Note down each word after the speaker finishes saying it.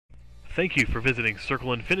Thank you for visiting Circle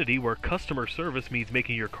Infiniti, where customer service means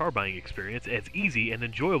making your car buying experience as easy and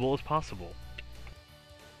enjoyable as possible.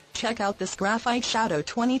 Check out this Graphite Shadow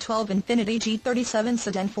 2012 Infiniti G37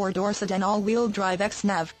 Sedan 4-door sedan all-wheel drive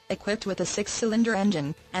X-Nav, equipped with a 6-cylinder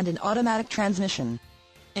engine and an automatic transmission.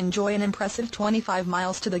 Enjoy an impressive 25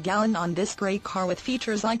 miles to the gallon on this great car with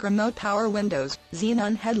features like remote power windows,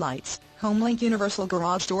 xenon headlights, HomeLink universal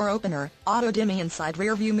garage door opener, auto-dimming inside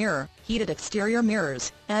rear-view mirror, heated exterior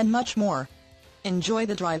mirrors, and much more. Enjoy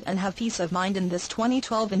the drive and have peace of mind in this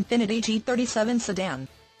 2012 Infiniti G37 Sedan.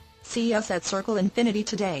 See us at Circle Infiniti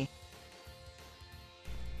today.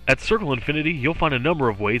 At Circle Infiniti, you'll find a number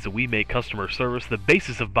of ways that we make customer service the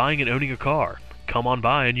basis of buying and owning a car. Come on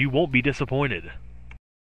by and you won't be disappointed.